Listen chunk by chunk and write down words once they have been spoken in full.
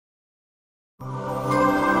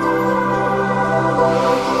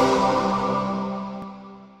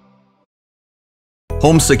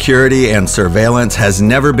Home security and surveillance has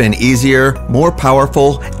never been easier, more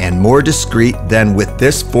powerful, and more discreet than with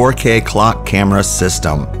this 4K clock camera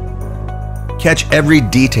system. Catch every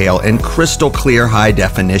detail in crystal clear high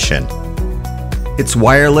definition. It's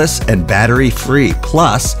wireless and battery-free,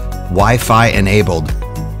 plus Wi-Fi enabled.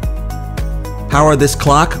 Power this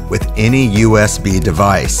clock with any USB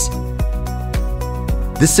device.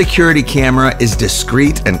 This security camera is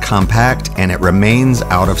discreet and compact, and it remains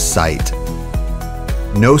out of sight.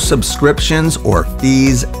 No subscriptions or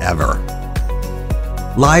fees ever.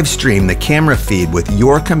 Live stream the camera feed with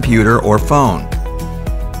your computer or phone.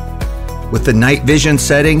 With the night vision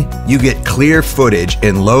setting, you get clear footage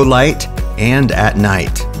in low light and at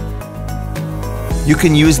night. You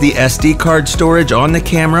can use the SD card storage on the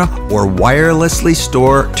camera or wirelessly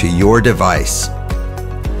store to your device.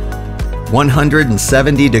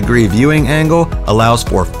 170-degree viewing angle allows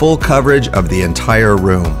for full coverage of the entire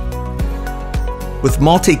room. With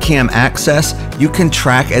multicam access, you can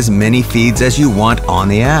track as many feeds as you want on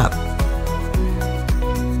the app.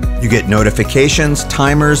 You get notifications,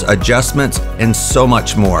 timers, adjustments, and so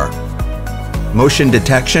much more. Motion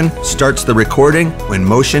detection starts the recording when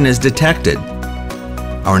motion is detected.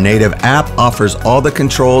 Our native app offers all the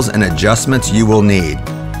controls and adjustments you will need.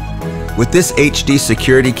 With this HD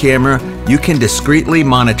security camera, you can discreetly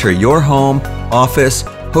monitor your home, office,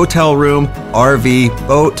 hotel room, RV,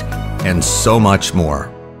 boat, and so much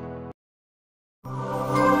more.